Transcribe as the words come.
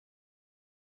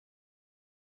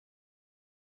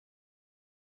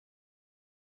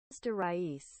de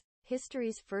Rais,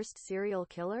 history's first serial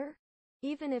killer?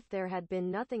 Even if there had been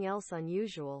nothing else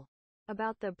unusual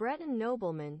about the Breton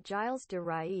nobleman Gilles de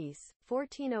Rais,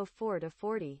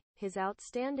 1404–40, his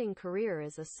outstanding career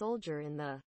as a soldier in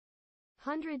the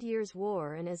 100 Years'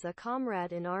 War and as a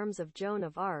comrade in arms of Joan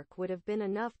of Arc would have been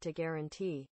enough to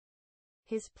guarantee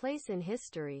his place in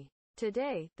history.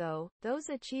 Today, though, those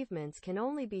achievements can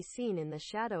only be seen in the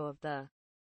shadow of the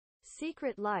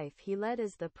secret life he led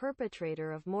as the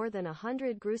perpetrator of more than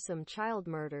 100 gruesome child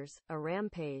murders, a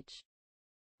rampage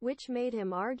which made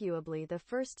him arguably the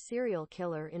first serial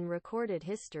killer in recorded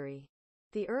history.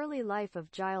 The early life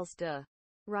of Gilles de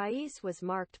Rais was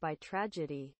marked by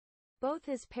tragedy. Both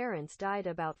his parents died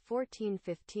about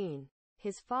 1415.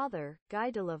 His father, Guy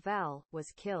de Laval,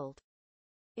 was killed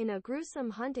in a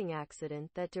gruesome hunting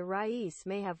accident that de Rais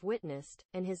may have witnessed,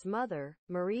 and his mother,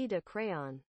 Marie de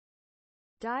Craon,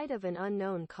 died of an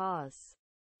unknown cause.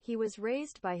 He was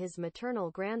raised by his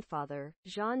maternal grandfather,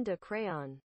 Jean de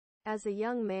Craon. As a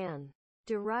young man,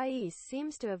 de Rais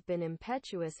seems to have been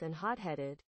impetuous and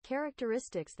hot-headed,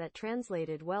 characteristics that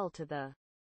translated well to the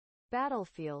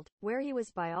battlefield, where he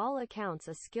was by all accounts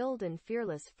a skilled and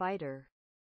fearless fighter.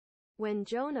 When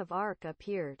Joan of Arc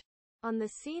appeared on the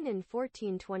scene in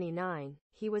 1429,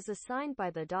 he was assigned by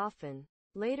the Dauphin,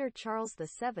 later Charles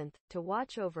VII, to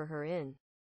watch over her in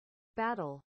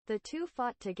battle. The two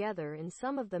fought together in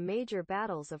some of the major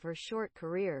battles of her short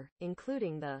career,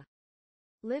 including the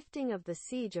lifting of the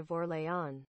siege of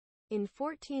Orléans. In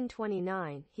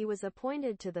 1429, he was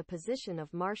appointed to the position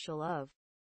of Marshal of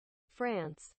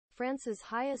France, France's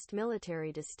highest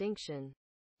military distinction.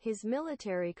 His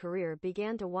military career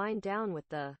began to wind down with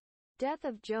the death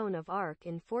of Joan of Arc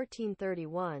in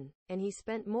 1431, and he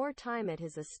spent more time at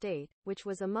his estate, which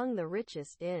was among the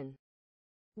richest in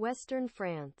western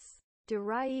France. De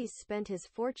Rais spent his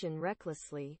fortune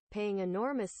recklessly, paying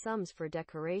enormous sums for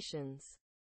decorations,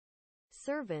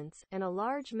 servants, and a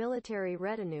large military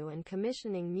retinue and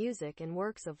commissioning music and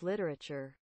works of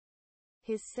literature.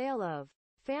 His sale of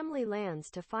family lands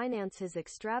to finance his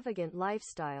extravagant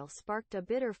lifestyle sparked a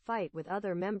bitter fight with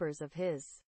other members of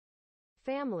his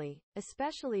family,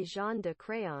 especially Jean de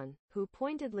Craon, who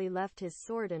pointedly left his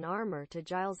sword and armor to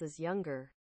Giles's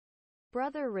younger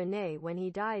brother René when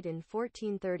he died in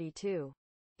 1432.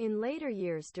 In later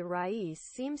years de Rais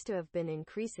seems to have been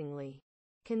increasingly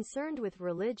concerned with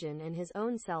religion and his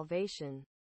own salvation.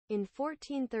 In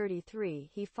 1433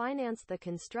 he financed the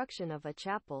construction of a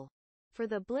chapel for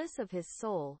the bliss of his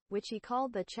soul, which he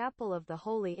called the Chapel of the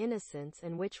Holy Innocents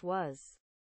and which was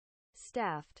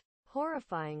staffed,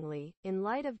 horrifyingly, in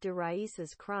light of de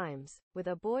Rais's crimes, with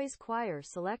a boys' choir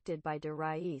selected by de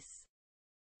Rais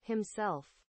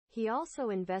himself. He also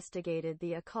investigated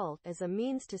the occult as a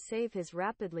means to save his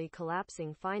rapidly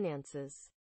collapsing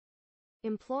finances,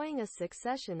 employing a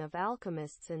succession of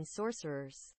alchemists and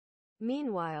sorcerers.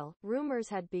 Meanwhile, rumors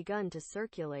had begun to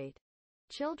circulate.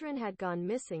 Children had gone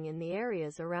missing in the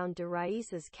areas around de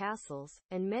Rais's castles,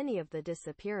 and many of the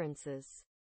disappearances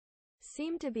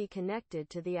seemed to be connected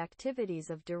to the activities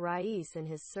of de Rais and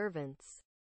his servants.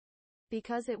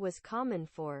 Because it was common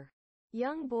for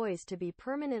young boys to be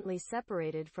permanently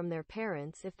separated from their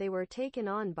parents if they were taken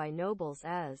on by nobles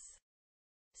as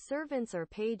servants or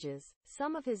pages,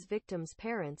 some of his victims'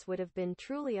 parents would have been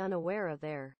truly unaware of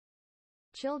their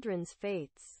children's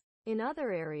fates. In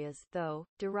other areas, though,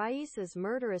 de Rais's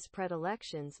murderous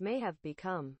predilections may have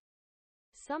become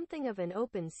something of an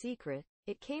open secret.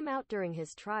 It came out during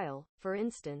his trial, for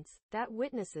instance, that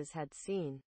witnesses had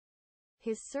seen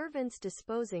his servants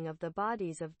disposing of the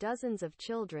bodies of dozens of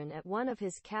children at one of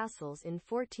his castles in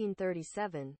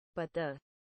 1437, but the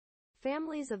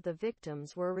families of the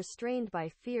victims were restrained by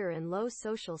fear and low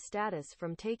social status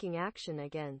from taking action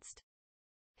against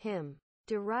him.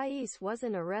 De Rais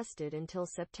wasn't arrested until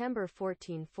September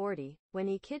 1440, when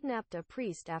he kidnapped a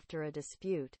priest after a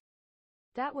dispute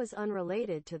that was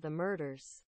unrelated to the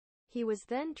murders. He was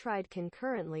then tried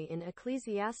concurrently in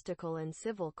ecclesiastical and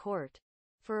civil court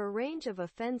for a range of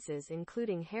offenses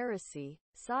including heresy,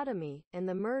 sodomy, and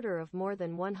the murder of more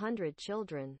than 100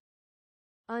 children.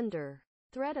 Under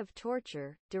threat of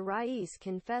torture, de Rais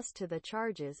confessed to the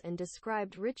charges and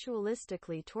described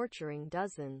ritualistically torturing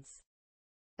dozens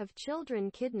of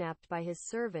children kidnapped by his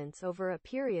servants over a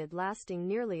period lasting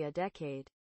nearly a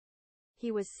decade. He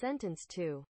was sentenced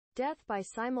to death by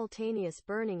simultaneous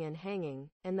burning and hanging,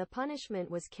 and the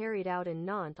punishment was carried out in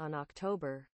Nantes on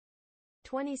October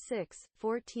 26,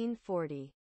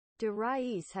 1440. De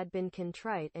Rais had been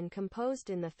contrite and composed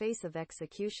in the face of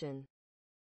execution.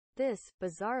 This,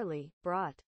 bizarrely,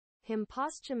 brought him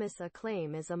posthumous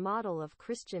acclaim as a model of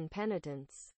Christian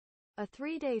penitence. A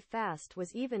 3-day fast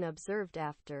was even observed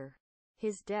after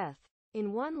his death.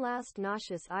 In one last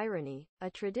nauseous irony,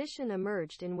 a tradition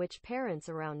emerged in which parents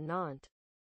around Nantes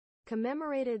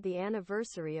commemorated the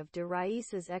anniversary of de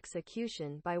Rais's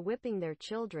execution by whipping their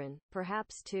children,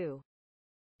 perhaps to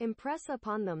impress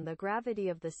upon them the gravity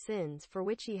of the sins for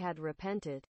which he had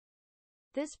repented.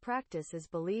 This practice is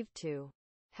believed to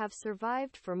have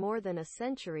survived for more than a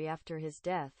century after his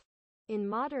death. In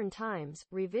modern times,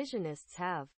 revisionists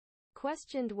have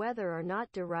questioned whether or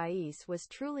not de Rais was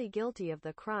truly guilty of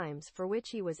the crimes for which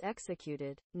he was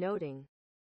executed, noting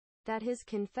that his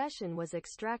confession was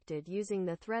extracted using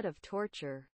the threat of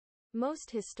torture.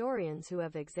 Most historians who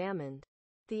have examined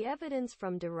the evidence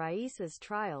from de Rais's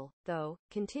trial, though,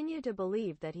 continue to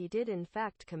believe that he did in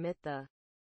fact commit the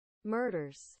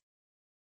murders.